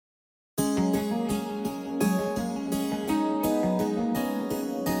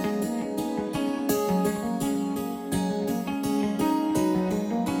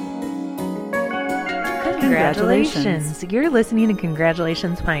Congratulations. You're listening to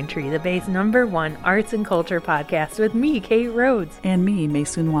Congratulations Pine Tree, the Bay's #1 arts and culture podcast with me, Kate Rhodes. And me,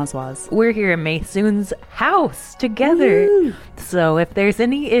 Maysoon Wazwaz. We're here in Maysoon's house together. Woo! So if there's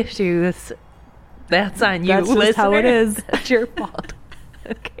any issues, that's on you, That's just listener. how it is. It's your fault.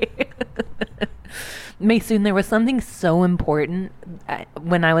 Okay. Maysoon, there was something so important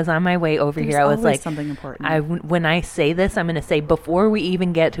when I was on my way over here. I was like, something important. When I say this, I'm going to say before we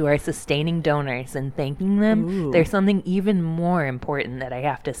even get to our sustaining donors and thanking them, Ooh. there's something even more important that I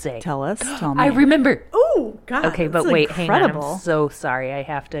have to say. Tell me. I remember. Oh, God. Okay, but that's wait, incredible. hang on. I'm so sorry. I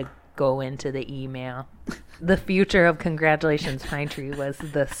have to go into the email. The future of Congratulations Pine Tree was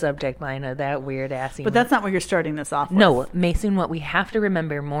the subject line of that weird ass email. But that's not what you're starting this off with. No, Maysoon, what we have to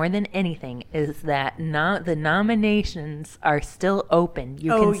remember more than anything is that the nominations are still open.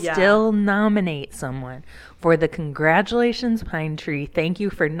 You can still nominate someone for the Congratulations Pine Tree Thank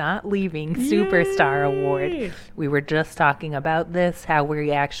You for Not Leaving Superstar Award. We were just talking about this, how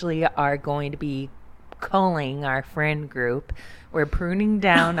we actually are going to be culling our friend group. We're pruning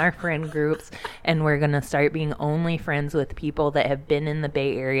down our friend groups, and we're going to start being only friends with people that have been in the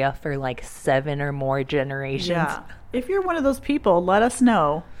Bay Area for like 7 or more generations. Yeah. If you're one of those people, let us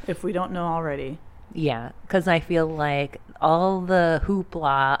know if we don't know already. Yeah, because I feel like all the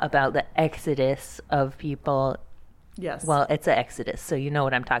hoopla about the exodus of people. Yes. Well, it's an exodus, so you know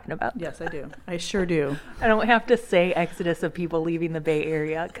what I'm talking about. Yes, I do. I sure do. I don't have to say exodus of people leaving the Bay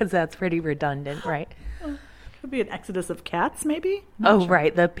Area because that's pretty redundant, right? Could be an exodus of cats, maybe? Not sure.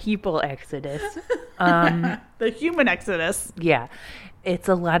 Right. The people exodus. The human exodus. Yeah. It's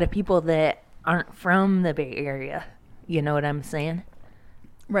a lot of people that aren't from the Bay Area. You know what I'm saying?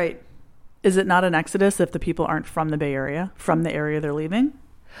 Right. Is it not an exodus if the people aren't from the Bay Area, from the area they're leaving?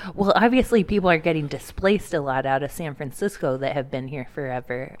 Well, obviously people are getting displaced a lot out of San Francisco that have been here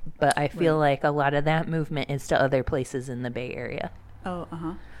forever. But I feel like a lot of that movement is to other places in the Bay Area. Oh,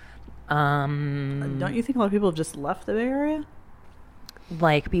 uh-huh. Don't you think a lot of people have just left the Bay Area?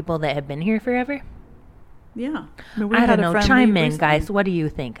 Like people that have been here forever? Yeah. I don't know. Chime in, guys. What do you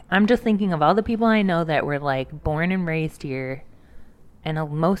think? I'm just thinking of all the people I know that were like born and raised here, and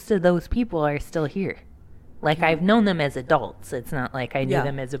most of those people are still here. Like I've known them as adults. It's not like I knew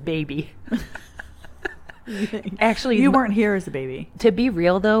them as a baby. Actually, you weren't here as a baby. To be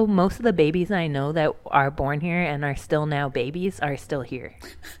real, though, most of the babies I know that are born here and are still now babies are still here.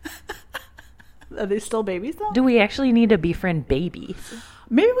 Are they still babies, though? Do we actually need to befriend babies?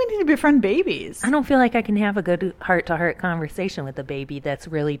 Maybe we need to befriend babies. I don't feel like I can have a good heart-to-heart conversation with a baby that's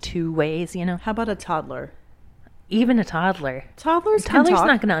really two ways, you know? How about a toddler? Even a toddler. Toddler's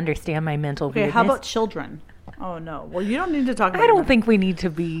not going to understand my mental weirdness. Okay, how about children? Oh, no. Well, you don't need to talk about I don't think we need to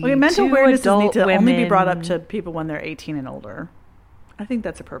be mental weirdnesses need to only be brought up to people when they're 18 and older. I think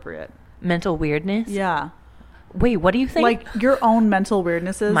that's appropriate. Mental weirdness? Yeah. Wait, what do you think? Like your own mental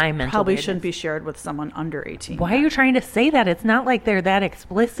weirdnesses probably shouldn't be shared with someone under 18. Why are you trying to say that? It's not like they're that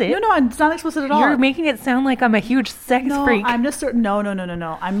explicit. No, it's not explicit at all. You're making it sound like I'm a huge sex freak. I'm just no.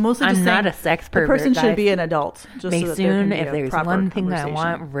 I'm mostly just saying not a sex pervert. The person should be an adult. Just Maysoon, so that if there's one thing I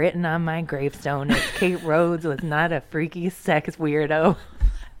want written on my gravestone, it's Kate Rhodes was not a freaky sex weirdo.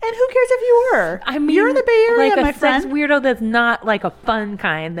 And who cares if you were? I mean, you're in the Bay Area, like my friend. Sex weirdo that's not like a fun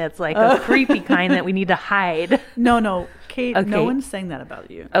kind. That's like a creepy kind that we need to hide. No, Kate. Okay. No one's saying that about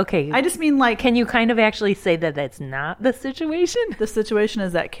you. Okay, I just mean like. Can you kind of actually say that that's not the situation? The situation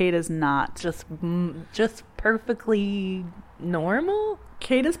is that Kate is not just perfectly normal.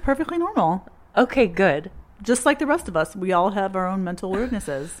 Kate is perfectly normal. Okay, good. Just like the rest of us, we all have our own mental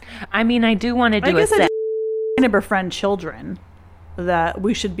weirdnesses. I mean, I do want to do I guess I just want to befriend children. That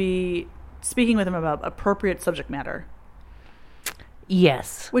we should be speaking with them about appropriate subject matter.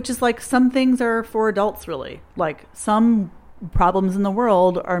 Yes. Which is like some things are for adults, really. Like some problems in the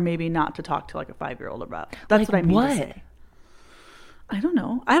world are maybe not to talk to like a 5-year-old about. That's like what I mean to say. I don't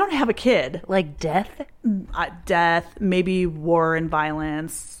know. I don't have a kid. Like death? Death, maybe war and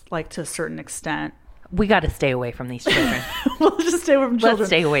violence, like to a certain extent. We got to stay away from these children. We'll just stay away from children. Let's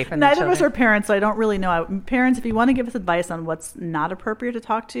stay away from the children. Neither of us are parents, so I don't really know. Parents, if you want to give us advice on what's not appropriate to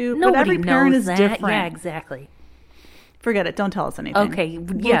talk to, nobody but every parent is different. Yeah, exactly. Forget it. Don't tell us anything. Okay.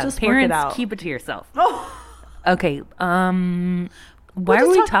 We'll just parents, work it out. Keep it to yourself. Oh. Okay. Why are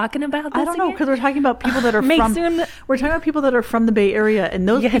we talking about this? I don't know, because we're talking about people that are we're talking about people that are from the Bay Area, and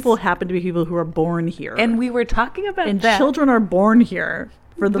those people happen to be people who are born here. And we were talking about and that. Children are born here.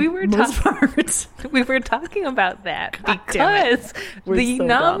 For the most part. We were talking about that because the so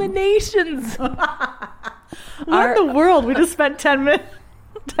nominations what in the world? We just spent 10 minutes.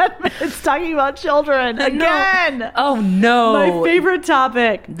 10 minutes talking about children again. Oh no. My favorite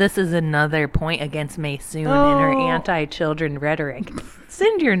topic. This is another point against Maysoon and her anti-children rhetoric.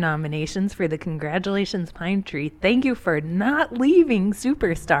 Send your nominations for the Congratulations Pine Tree. Thank you for not leaving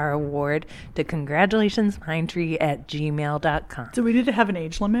Superstar Award to congratulationspinetree@gmail.com. Do we need to have an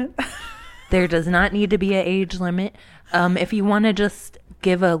age limit? There does not need to be an age limit. If you want to just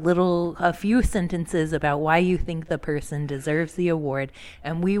give a few sentences about why you think the person deserves the award,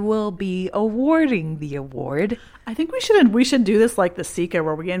 and we will be awarding the award. I think we should do this like the Sika,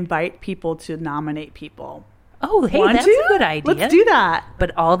 where we invite people to nominate people. Oh, hey, that's a good idea. Let's do that.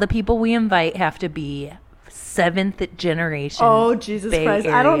 But all the people we invite have to be 7th generation. Oh, Jesus Bay Christ.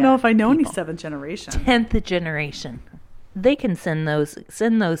 Area I don't know if I know people. any 7th generation. 10th generation. They can send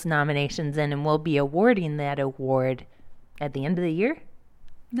those nominations in, and we'll be awarding that award at the end of the year.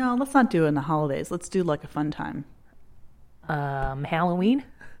 No, let's not do it in the holidays. Let's do like a fun time. Halloween?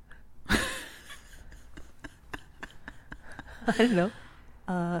 I don't know.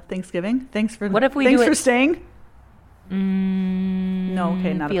 Thanksgiving. Thanks for staying. No,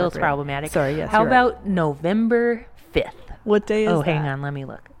 okay, not feels problematic. Sorry, yes. How about November 5th? What day is that? Oh, hang on, let me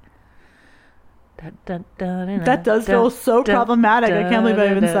look. That does feel so problematic. I can't believe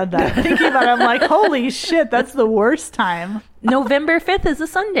I even said that. Thinking about it, I'm like, holy shit, that's the worst time. November 5th is a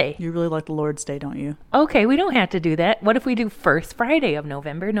Sunday. You really like the Lord's Day, don't you? Okay, we don't have to do that. What if we do first Friday of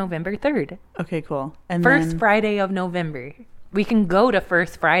November, November 3rd? Okay, cool. And first Friday of November. We can go to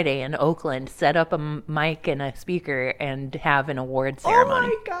First Friday in Oakland, set up a mic and a speaker, and have an award ceremony. Oh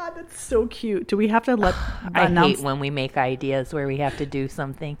my God, that's so cute. Do we have to let... I hate when we make ideas where we have to do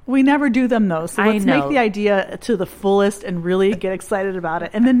something. We never do them, though. So let's make the idea to the fullest and really get excited about it,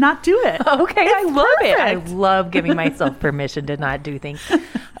 and then not do it. Okay, I love it. I love giving myself permission to not do things.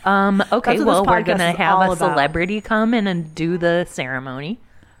 Okay, well, we're going to have a celebrity come in and do the ceremony.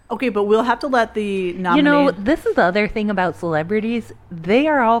 Okay, but we'll have to let the nominee... You know, this is the other thing about celebrities. They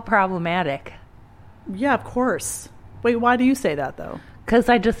are all problematic. Yeah, of course. Wait, why do you say that, though? Because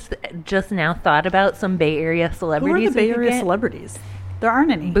I just now thought about some Bay Area celebrities. Who are the Bay Area celebrities? There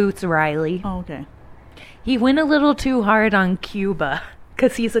aren't any. Boots Riley. Oh, okay. He went a little too hard on Cuba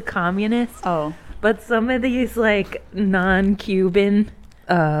because he's a communist. Oh. But some of these, like, non-Cuban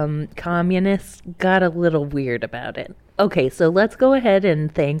communists got a little weird about it. Okay, so let's go ahead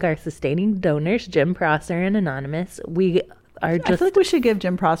and thank our sustaining donors, Jim Prosser and Anonymous. I feel like we should give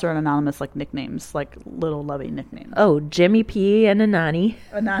Jim Prosser and Anonymous like nicknames, like little lovey nicknames. Oh, Jimmy P and Anani.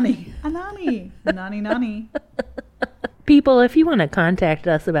 Anani. Nani. People, if you want to contact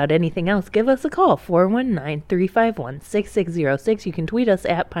us about anything else, give us a call, 419-351-6606. You can tweet us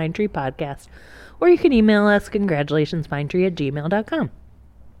at Pine Tree Podcast, or you can email us,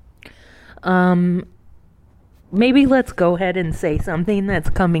 congratulationspinetree@gmail.com. Maybe let's go ahead and say something that's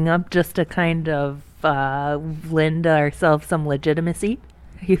coming up just to kind of lend ourselves some legitimacy.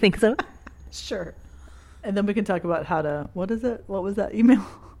 You think so? Sure. And then we can talk about how to, what is it? What was that email?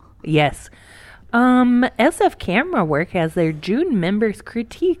 Yes. SF Camera Work has their June members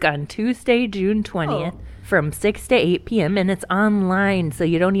critique on Tuesday, June 20th from 6 to 8 p.m. and it's online, so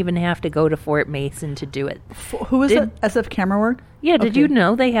you don't even have to go to Fort Mason to do it. Who is it? SF Camera Work? Yeah, did you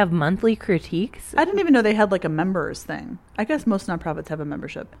know they have monthly critiques? I didn't even know they had like a members thing. I guess most nonprofits have a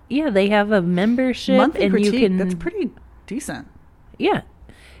membership. Yeah, they have a membership. Monthly and critique, that's pretty decent. Yeah.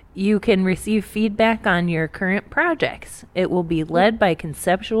 You can receive feedback on your current projects. It will be led by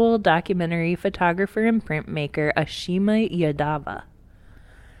conceptual documentary photographer and printmaker Ashima Yadava.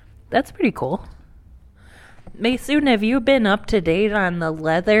 That's pretty cool. Maysoon, have you been up to date on the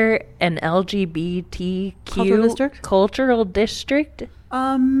leather and LGBTQ cultural district?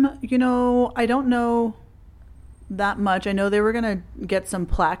 You know, I don't know that much. I know they were going to get some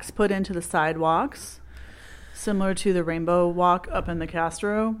plaques put into the sidewalks, similar to the Rainbow Walk up in the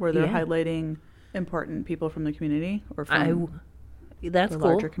Castro, where they're highlighting important people from the community or from that's the cool.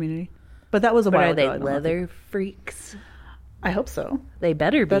 larger community. But that was a while ago. Are they leather freaks? I hope so. They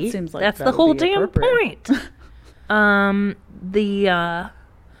better be. That seems like that's the whole damn point. Yeah,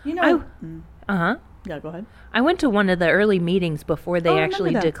 go ahead. I went to one of the early meetings before they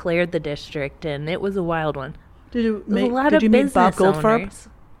actually declared the district, and it was a wild one. Did you meet Bob Goldfarb? Owners.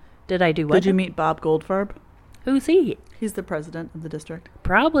 Did I do what? Did you meet Bob Goldfarb? Who's he? He's the president of the district.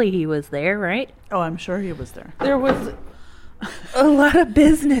 Probably he was there, right? Oh, I'm sure he was there. There was a lot of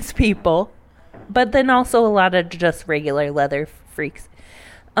business people, but then also a lot of just regular leather freaks.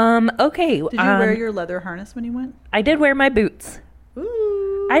 Okay. Did you wear your leather harness when you went? I did wear my boots.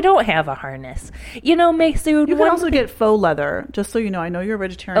 Ooh. I don't have a harness. You know, Maysoon. You can also get faux leather, just so you know. I know you're a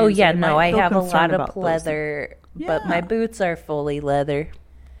vegetarian. Oh, yeah, no, I have a lot of leather, but my boots are fully leather.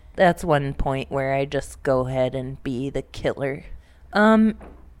 That's one point where I just go ahead and be the killer.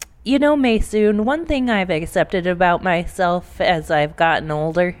 You know, Maysoon, one thing I've accepted about myself as I've gotten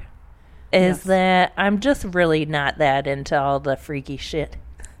older is that I'm just really not that into all the freaky shit.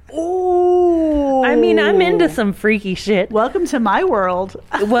 Ooh. I mean, I'm into some freaky shit. Welcome to my world.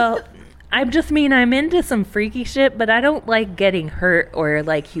 Well, I just mean I'm into some freaky shit, but I don't like getting hurt or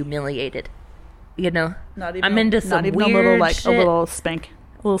like humiliated. You know? I'm into some weird shit. A little spank.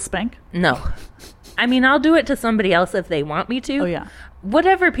 A little spank? No. I mean, I'll do it to somebody else if they want me to. Oh, yeah.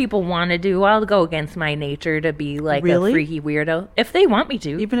 Whatever people want to do, I'll go against my nature to be like a freaky weirdo. If they want me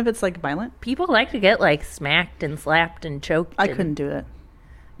to. Even if it's like violent? People like to get like smacked and slapped and choked. I couldn't do it.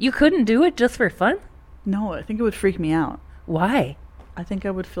 You couldn't do it just for fun? No, I think it would freak me out. Why? I think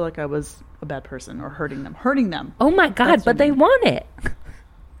I would feel like I was a bad person or hurting them. Oh my God, but they want it.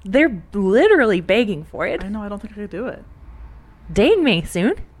 They're literally begging for it. I know, I don't think I could do it. Dang,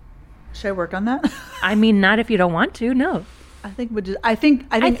 Maysoon. Should I work on that? I mean, not if you don't want to, no. I think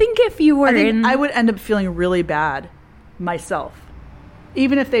if you were I would end up feeling really bad myself.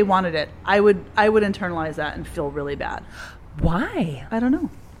 Even if they wanted it, I would internalize that and feel really bad. Why? I don't know.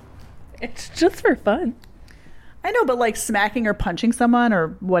 It's just for fun. I know, but like smacking or punching someone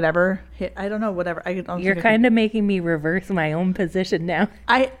or whatever, I don't know, whatever. You're kind of making me reverse my own position now.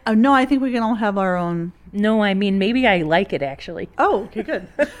 No, I think we can all have our own. No, I mean, maybe I like it actually. Oh, okay, good.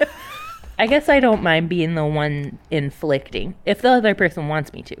 I guess I don't mind being the one inflicting if the other person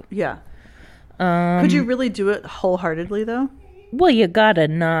wants me to. Yeah. Could you really do it wholeheartedly though? Well, you gotta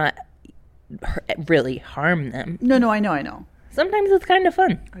not really harm them. No, I know. Sometimes it's kind of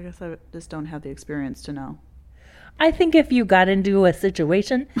fun. I guess I just don't have the experience to know. I think if you got into a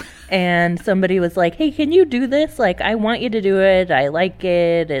situation and somebody was like, hey, can you do this? Like, I want you to do it. I like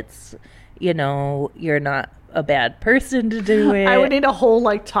it. It's, you know, you're not a bad person to do it. I would need a whole,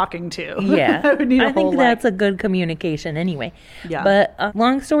 like, talking to. Yeah. I think that's a good communication anyway. Yeah. But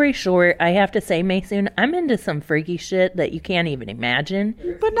long story short, I have to say, Maysoon, I'm into some freaky shit that you can't even imagine.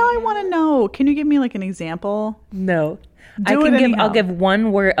 But now I want to know. Can you give me, like, an example? No. I'll give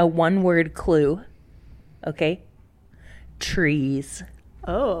a one-word clue. Okay? Trees.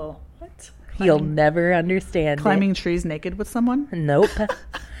 Oh. What? You'll never understand Climbing trees naked with someone? Nope.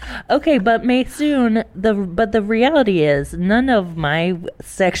 Okay, but Maysoon, the reality is none of my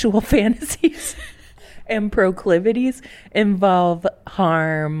sexual fantasies and proclivities involve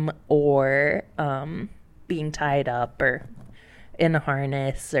harm or being tied up or in a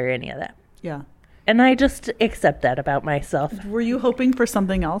harness or any of that. Yeah. And I just accept that about myself. Were you hoping for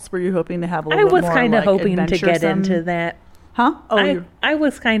something else? Were you hoping to have a little bit more, I was kind of hoping to get into that. Huh? Oh, I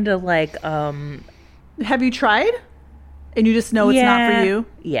was kind of like... Have you tried? And you just know it's not for you?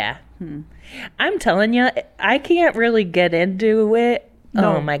 Yeah. I'm telling you, I can't really get into it.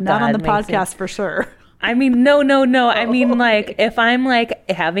 No, oh my God. Not on the podcast for sure. I mean, no. I mean, like, if I'm like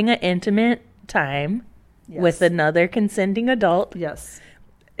having an intimate time with another consenting adult. Yes.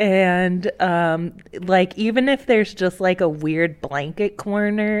 And like, even if there's just like a weird blanket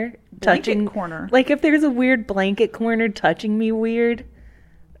corner like if there's a weird blanket corner touching me weird,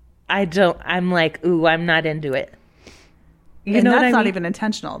 I'm like, ooh, I'm not into it. You know what I mean? That's not even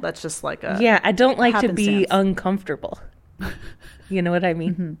intentional. That's just like I don't like to be uncomfortable. You know what I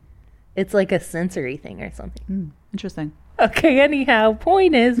mean? Mm-hmm. It's like a sensory thing or something. Interesting. Okay, anyhow,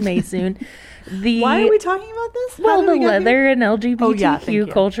 point is, Maysoon, why are we talking about this? Well, the Leather and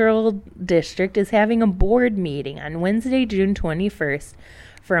LGBTQ Cultural District is having a board meeting on Wednesday, June 21st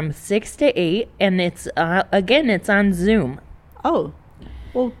from 6 to 8, and it's, again, it's on Zoom. Oh.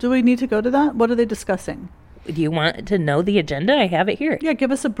 Well, do we need to go to that? What are they discussing? Do you want to know the agenda? I have it here. Yeah,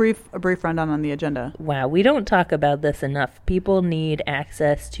 give us a brief rundown on the agenda. Wow, we don't talk about this enough. People need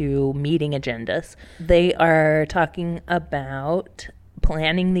access to meeting agendas. They are talking about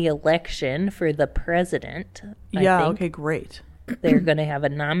planning the election for the president. I think. Okay, great. They're going to have a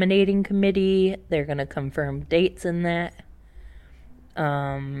nominating committee. They're going to confirm dates in that.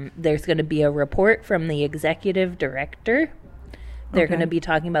 There's going to be a report from the executive director. They're going to be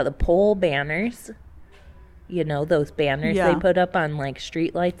talking about the poll banners. You know, those banners they put up on, like,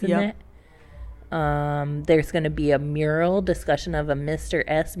 streetlights and that. There's going to be a mural, discussion of a Mr.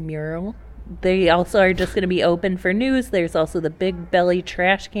 S mural. They also are just going to be open for news. There's also the Big Belly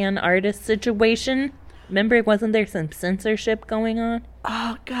Trash Can artist situation. Remember, wasn't there some censorship going on?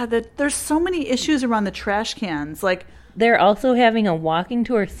 Oh, God, there's so many issues around the trash cans. Like, they're also having a walking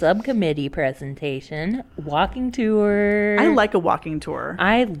tour subcommittee presentation. Walking tour. I like a walking tour.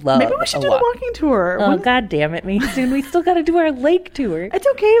 I love Maybe we should do a walking tour. Oh, God damn it, Mason. We still got to do our lake tour. It's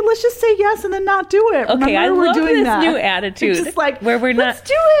okay. Let's just say yes and then not do it. Okay, I love this new attitude. It's just like, where we're let's not,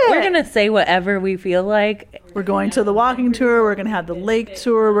 do it. We're going to say whatever we feel like. We're going to the walking tour. We're going to have the lake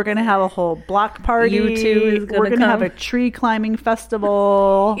tour. We're going to have a whole block party. You two We're going to have a tree climbing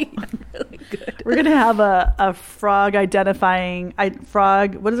festival. Yeah, really good. We're going to have a frog identifying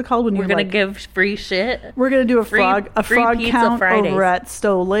frog. What is it called when we're going to give free shit? We're going to do a frog count Fridays. over at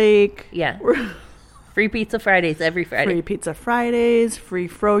Stowe Lake. Yeah. Free Pizza Fridays every Friday. Free Pizza Fridays, free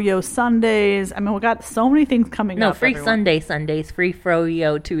Froyo Sundays. I mean, we got so many things coming up. No, free Sundays, free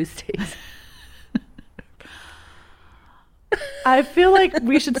Froyo Tuesdays. I feel like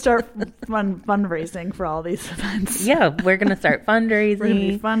we should start fundraising for all these events. Yeah, we're going to start fundraising. We're going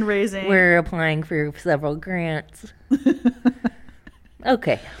to be fundraising. We're applying for several grants.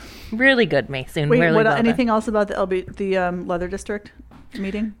 Okay. Really good, Mason. Wait, really anything else about the Leather District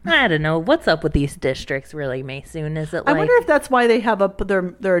meeting? I don't know. What's up with these districts, really, Mason? Is it like... I wonder if that's why they have their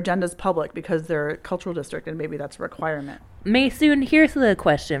agendas public, because they're a cultural district, and maybe that's a requirement. Mason, here's the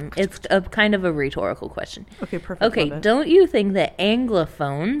question. It's a kind of a rhetorical question. Okay, perfect. Okay, don't you think that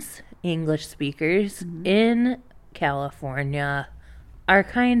Anglophones, English speakers in California, are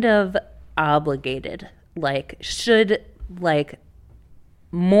kind of obligated, should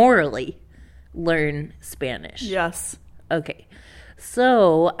morally learn Spanish? Yes. Okay.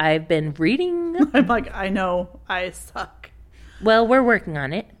 So I've been reading. I'm like, I know, I suck. Well, we're working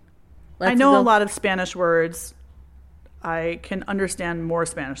on it. I know a lot of Spanish words. I can understand more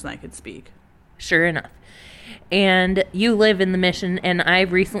Spanish than I could speak. Sure enough. And you live in the Mission, and I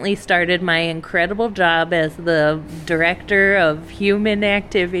recently started my incredible job as the director of human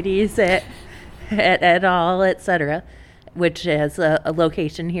activities at all, etc., which has a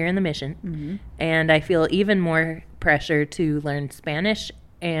location here in the Mission. Mm-hmm. And I feel even more pressure to learn Spanish.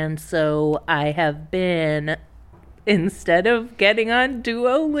 And so I have been, instead of getting on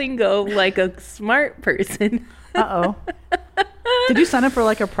Duolingo like a smart person... Uh-oh. Did you sign up for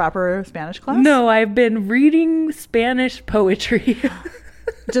a proper Spanish class? No, I've been reading Spanish poetry.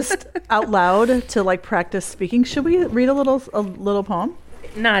 Just out loud to practice speaking. Should we read a little poem?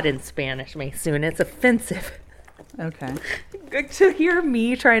 Not in Spanish, Mason. It's offensive. Okay. To hear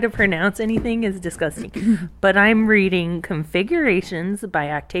me try to pronounce anything is disgusting. But I'm reading Configurations by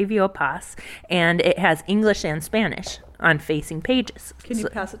Octavio Paz, and it has English and Spanish on facing pages. Can you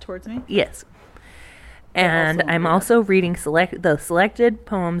pass it towards me? Yes. And I'm also reading the selected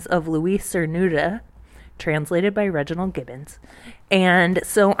poems of Luis Cernuda, translated by Reginald Gibbons. And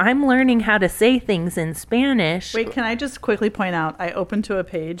so I'm learning how to say things in Spanish. Wait, can I just quickly point out, I opened to a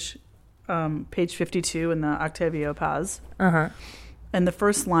page, page 52 in the Octavio Paz. Uh-huh. And the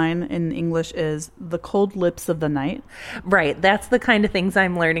first line in English is, "The cold lips of the night." Right. That's the kind of things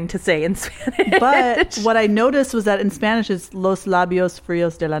I'm learning to say in Spanish. But what I noticed was that in Spanish it's "los labios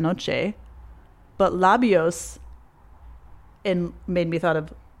fríos de la noche." But labios made me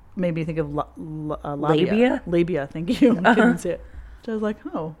think of labia. Labia, thank you. I couldn't say it. So I was like,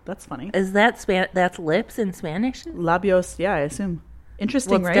 oh, that's funny. Is that that's lips in Spanish? Labios, yeah, I assume.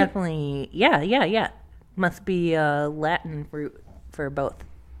 Interesting, right? Definitely, yeah. Must be Latin for both.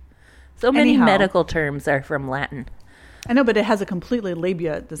 So many medical terms are from Latin. I know, but it has a completely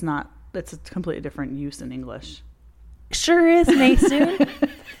labia. It does not. It's a completely different use in English. Sure is, Mason.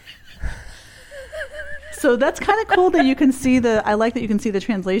 So that's kind of cool that you can see I like that you can see the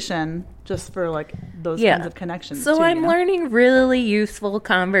translation just for those kinds of connections. So I'm learning really useful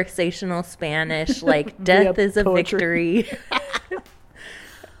conversational Spanish, like death is a victory.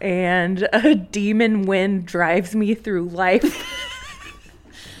 And a demon wind drives me through life.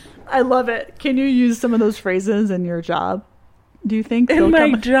 I love it. Can you use some of those phrases in your job? Do you think in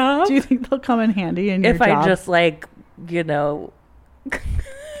my job? Do you think they'll come in handy in your job? If I just No,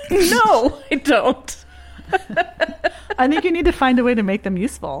 I don't. I think you need to find a way to make them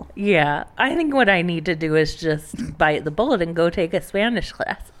useful. Yeah, I think what I need to do is just bite the bullet and go take a Spanish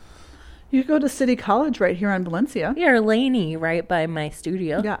class. You go to City College right here on Valencia. Yeah, or Laney right by my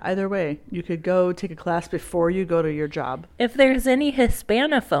studio. Yeah, either way. You could go take a class before you go to your job. If there's any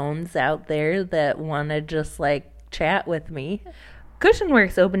Hispanophones out there that want to just chat with me,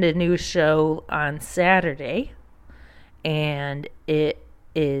 Cushionworks opened a new show on Saturday, and it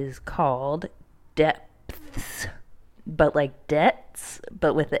is called Depths, but debts,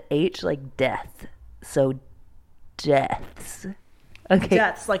 but with the H, death. So deaths. Okay.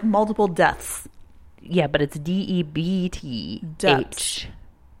 Deaths, multiple deaths. Yeah, but it's DEBTHS.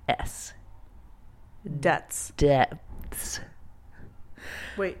 Debts. Depths.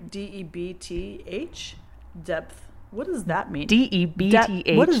 Wait, DEBTH? Depth. What does that mean?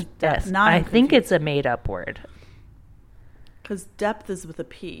 DEBTHS. What is depth? I think it's a made-up word. Because depth is with a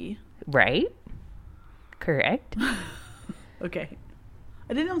P. Right? Correct. Okay.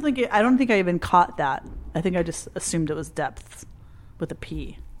 I don't think I even caught that. I think I just assumed it was depths with a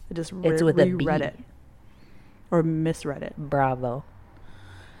P. I just reread it. Or misread it. Bravo.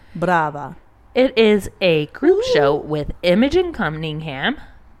 Brava. It is a group show with Imogen Cunningham.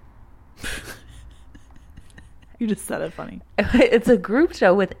 You just said it funny. It's a group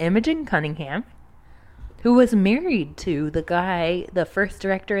show with Imogen Cunningham, who was married to the first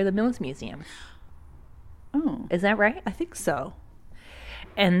director of the Mills Museum. Oh. Is that right? I think so.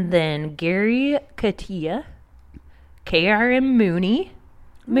 And then Gary Katia, KRM Mooney.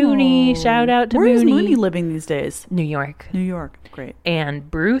 Mooney, shout out to Mooney. Where is Mooney living these days? New York. New York, great. And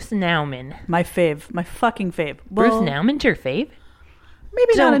Bruce Nauman. My fucking fave. Bruce Nauman's your fave?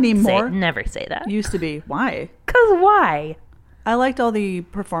 Maybe not anymore. Never say that. Used to be. Why? 'Cause why? I liked all the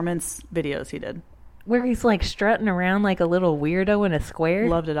performance videos he did. Where he's like strutting around like a little weirdo in a square.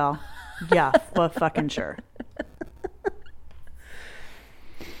 Loved it all. Yeah, fucking sure.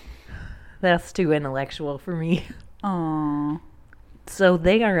 That's too intellectual for me. Aww. So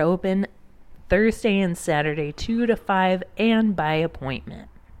they are open Thursday and Saturday, 2 to 5, and by appointment.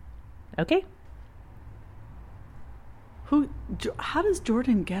 Okay? How does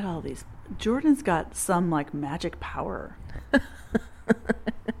Jordan get all these? Jordan's got some like magic power.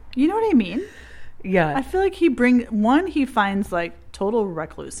 You know what I mean? Yeah. I feel like he finds like total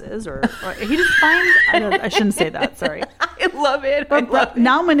recluses or he just finds, I shouldn't say that, sorry. I love it. But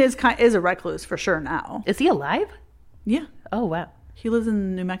Nauman is a recluse for sure now. Is he alive? Yeah. Oh, wow. He lives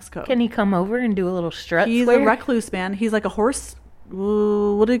in New Mexico. Can he come over and do a little strut He's square? a recluse, man. He's like a horse.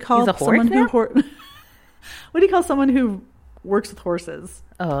 What do you call He's a horse someone now? What do you call someone who works with horses?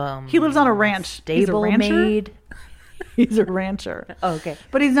 He lives on a ranch. He's a rancher. Maid. He's a rancher. Oh, okay.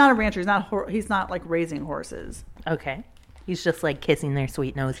 But he's not a rancher. He's not like raising horses. Okay. He's just like kissing their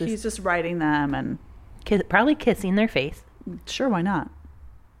sweet noses. He's just riding them and probably kissing their face. Sure, why not?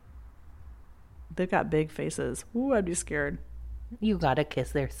 They've got big faces. Ooh, I'd be scared. You gotta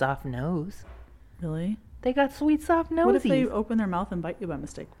kiss their soft nose. Really? They got sweet soft noses. What if they open their mouth and bite you by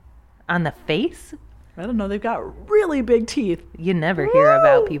mistake? On the face? I don't know. They've got really big teeth. You never hear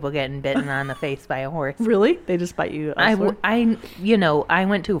about people getting bitten on the face by a horse. Really? They just bite you elsewhere? I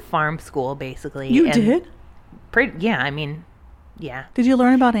went to farm school basically. You did? Yeah. Did you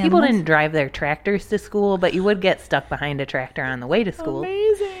learn about animals? People didn't drive their tractors to school, but you would get stuck behind a tractor on the way to school.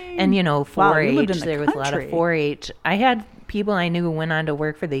 Amazing. And 4-H, wow, there was a lot of 4-H. I had people I knew who went on to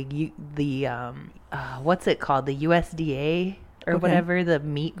work for the what's it called? The USDA or whatever, the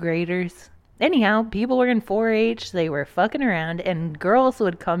meat graders. Anyhow, people were in 4-H. They were fucking around, and girls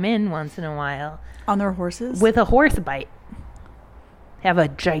would come in once in a while. On their horses? With a horse bite. Have a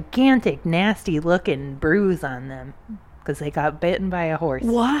gigantic, nasty-looking bruise on them because they got bitten by a horse.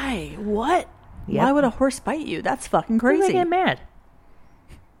 Why? What? Yep. Why would a horse bite you? That's fucking crazy. They get mad.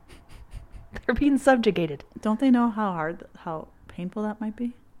 They're being subjugated. Don't they know how painful that might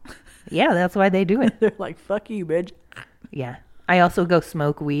be? Yeah, that's why they do it. They're like, fuck you, bitch. Yeah. I also go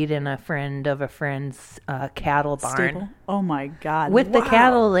smoke weed in a friend of a friend's cattle barn. Stable? Oh my God. With the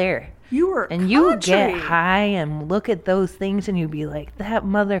cattle there. You get high and look at those things and you'd be like, that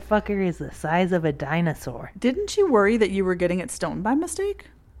motherfucker is the size of a dinosaur. Didn't you worry that you were getting it stoned by mistake?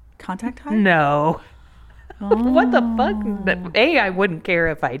 Contact high? No. Oh. What the fuck? A, I wouldn't care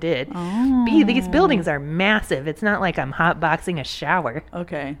if I did. Oh. B, these buildings are massive. It's not like I'm hotboxing a shower.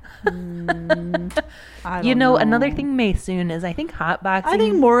 Okay. I don't know. Another thing Maysoon is I think hotboxing. I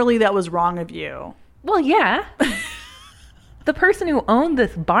think morally that was wrong of you. Well, yeah. The person who owned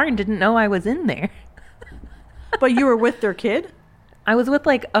this barn didn't know I was in there. But you were with their kid? I was with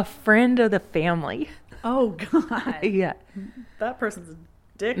like a friend of the family. Oh, God. Yeah. That person's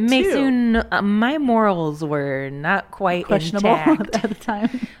dick Maysoon, my morals were not quite questionable intact at the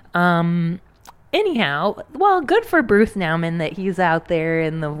time. Anyhow, well, good for Bruce Nauman that he's out there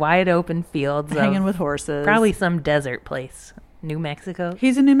in the wide open fields, hanging with horses. Probably some desert place, New Mexico.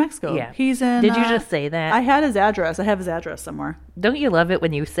 He's in New Mexico. Yeah, he's in. Did you just say that? I had his address. I have his address somewhere. Don't you love it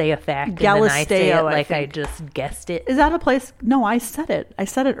when you say a fact Galisteo, and then I say it like I just guessed it? Is that a place? No, I said it. I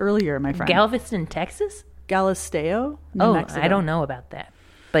said it earlier, my friend. Galveston, Texas. Galisteo, New Mexico. I don't know about that.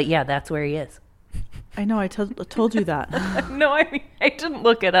 But yeah, that's where he is. I know. I told you that. No, I mean, I didn't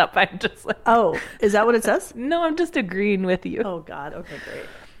look it up. I'm just like... Oh, is that what it says? No, I'm just agreeing with you. Oh, God. Okay, great.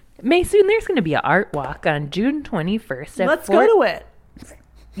 Maysoon, there's going to be an art walk on June 21st. Let's go to it.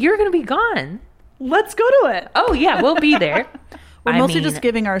 You're going to be gone. Let's go to it. Oh, yeah, we'll be there. We're mostly just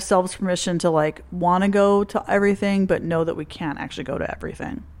giving ourselves permission to like want to go to everything, but know that we can't actually go to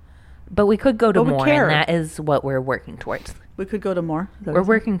everything. But we could go to more, and that is what we're working towards. We could go to more? We're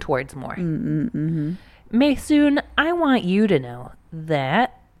working towards more. Maysoon, I want you to know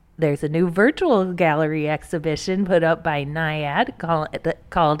that there's a new virtual gallery exhibition put up by Naiad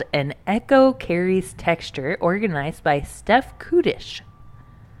called An Echo Carries Texture, organized by Steph Kudish.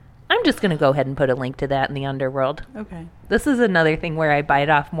 I'm just going to go ahead and put a link to that in the Underworld. Okay. This is another thing where I bite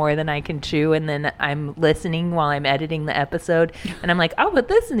off more than I can chew, and then I'm listening while I'm editing the episode, and I'm like, I'll put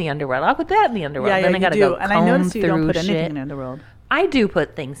this in the Underworld. I'll put that in the Underworld. Yeah, then I got to go comb and I noticed you don't put shit. anything in the Underworld. I do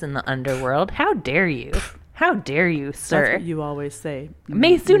put things in the Underworld. How dare you? How dare you, sir? That's what you always say.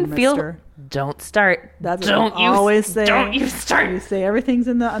 Maysoon feel. Don't start. That's what you always say. Don't you start. You say everything's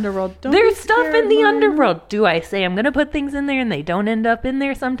in the Underworld. There's stuff in the Underworld. Do I say I'm going to put things in there and they don't end up in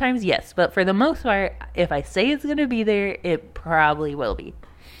there sometimes? Yes. But for the most part, if I say it's going to be there, it probably will be.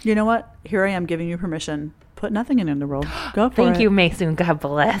 You know what? Here I am giving you permission. Put nothing in Underworld. Go for it. Thank you, Maysoon. God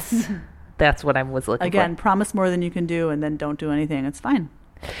bless. That's what I was looking for. Again, promise more than you can do and then don't do anything. It's fine.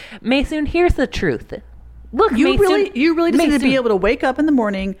 Maysoon, here's the truth. Look, you Maysoon, really just need to be able to wake up in the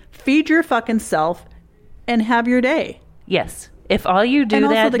morning, feed your fucking self, and have your day. Yes. If all you do and that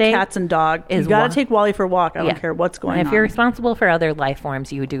day... And also the cats and dog. You got to take Wally for a walk. I don't care what's going on. And if you're responsible for other life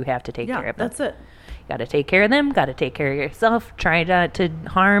forms, you do have to take care of them. That's it. Got to take care of them. Got to take care of yourself. Try not to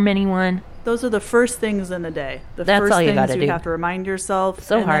harm anyone. Those are the first things in the day. That's all you got to do. You have to remind yourself.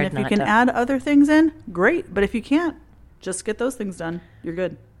 So hard if you can add other things in, great. But if you can't, just get those things done. You're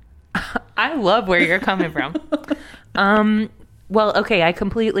good. I love where you're coming from. Well, okay, I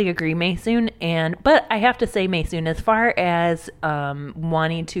completely agree, Maysoon, but I have to say, Maysoon, as far as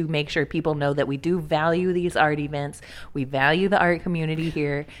wanting to make sure people know that we do value these art events, we value the art community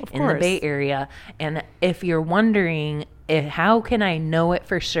here in the Bay Area, and if you're wondering, how can I know it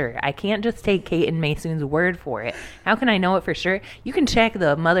for sure? I can't just take Kate and Maysoon's word for it. How can I know it for sure? You can check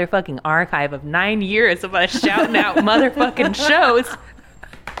the motherfucking archive of 9 years of us shouting out motherfucking shows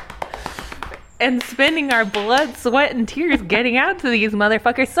and spending our blood, sweat, and tears getting out to these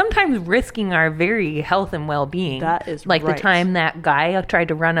motherfuckers, sometimes risking our very health and well-being. That is like the time that guy tried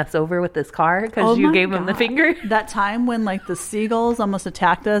to run us over with his car because you gave him the finger. That time when like the seagulls almost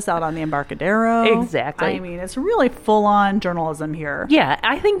attacked us out on the Embarcadero. Exactly. I mean, it's really full-on journalism here. Yeah,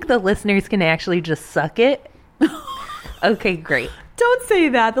 I think the listeners can actually just suck it. Okay, great. Don't say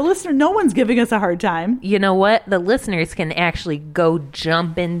that. No one's giving us a hard time. You know what? The listeners can actually go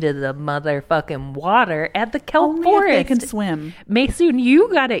jump into the motherfucking water at the kelp forest. If they can swim. Maysoon,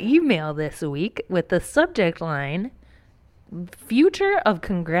 you got an email this week with the subject line, Future of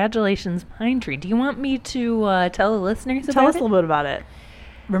Congratulations Pine Tree. Do you want me to tell the listeners about it? Tell us a little bit about it.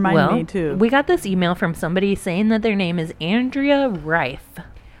 Remind me, too. We got this email from somebody saying that their name is Andrea Rife.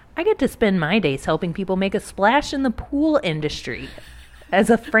 I get to spend my days helping people make a splash in the pool industry as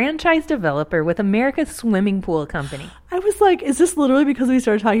a franchise developer with America's Swimming Pool Company. I was like, is this literally because we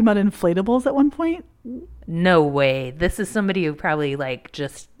started talking about inflatables at one point? No way. This is somebody who probably like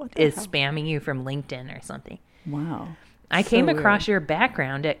just is spamming you from LinkedIn or something. Wow. I came across your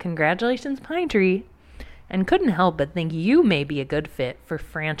background at Congratulations Pine Tree and couldn't help but think you may be a good fit for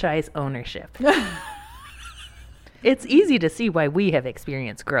franchise ownership. It's easy to see why we have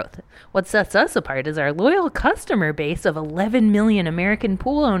experienced growth. What sets us apart is our loyal customer base of 11 million American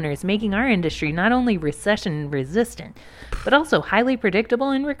pool owners, making our industry not only recession resistant, but also highly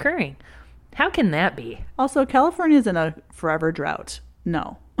predictable and recurring. How can that be? Also, California's in a forever drought.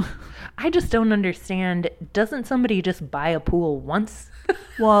 No. I just don't understand. Doesn't somebody just buy a pool once?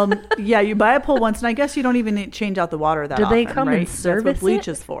 Well, yeah, you buy a pool once, and I guess you don't even need to change out the water that often. Do they come and service That's what bleach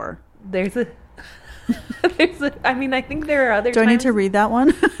is for. I mean, I think there are other times. Do I need to read that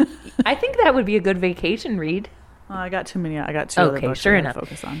one? I think that would be a good vacation read. I got too many. I got two other books sure enough. To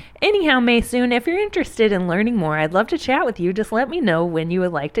focus on. Anyhow, Maysoon, if you're interested in learning more, I'd love to chat with you. Just let me know when you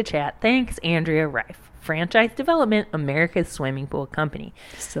would like to chat. Thanks, Andrea Rife. Franchise Development, America's Swimming Pool Company.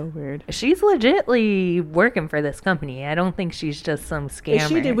 So weird. She's legitly working for this company. I don't think she's just some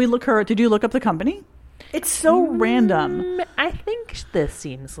scammer. Did you look up the company? It's so random. I think this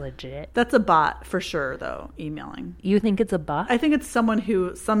seems legit. That's a bot for sure, though. Emailing. You think it's a bot? I think it's someone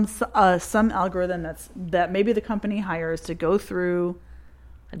who some algorithm that maybe the company hires to go through,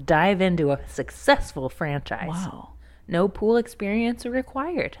 dive into a successful franchise. Wow. No pool experience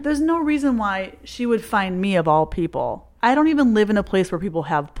required. There's no reason why she would find me of all people. I don't even live in a place where people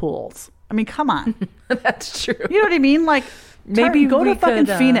have pools. I mean, come on. That's true. You know what I mean? Like, Maybe go to fucking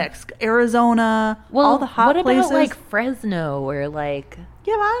Phoenix, Arizona, all the hot places. What about like Fresno or like...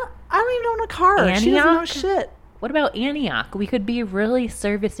 Yeah, I don't even own a car. Antioch? She doesn't know shit. What about Antioch? We could be really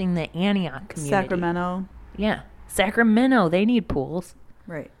servicing the Antioch community. Sacramento. Yeah. Sacramento, they need pools.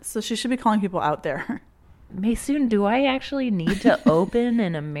 Right. So she should be calling people out there. Maysoon, do I actually need to open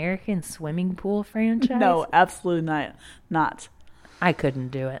an American swimming pool franchise? No, absolutely not. I couldn't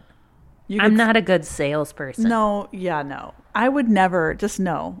do it. I'm not a good salesperson. No. I would never, just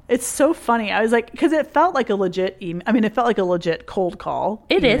no. It's so funny. I was like, because it felt like a legit it felt like a legit cold call.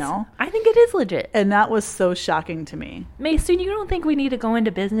 It is. I think it is legit. And that was so shocking to me. Maysoon, you don't think we need to go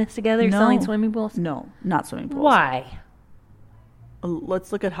into business together selling swimming pools? No, not swimming pools. Why?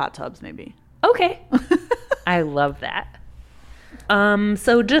 Let's look at hot tubs, maybe. Okay. I love that.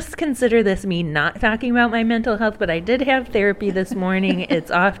 So just consider this me not talking about my mental health, but I did have therapy this morning.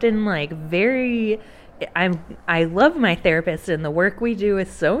 It's often like I love my therapist and the work we do is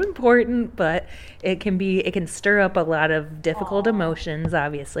so important, but it can stir up a lot of difficult emotions,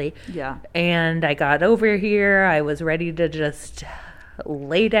 obviously. Yeah. And I got over here. I was ready to just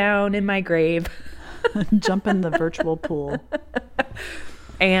lay down in my grave. Jump in the virtual pool.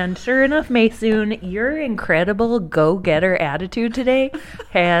 And sure enough, Maysoon, your incredible go-getter attitude today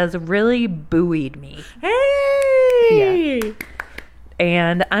has really buoyed me. Hey! Yeah.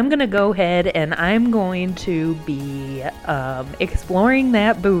 And I'm going to go ahead and I'm going to be exploring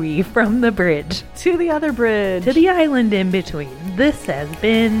that buoy from the bridge. To the other bridge. To the island in between. This has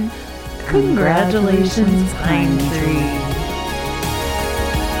been Congratulations, Pine Tree.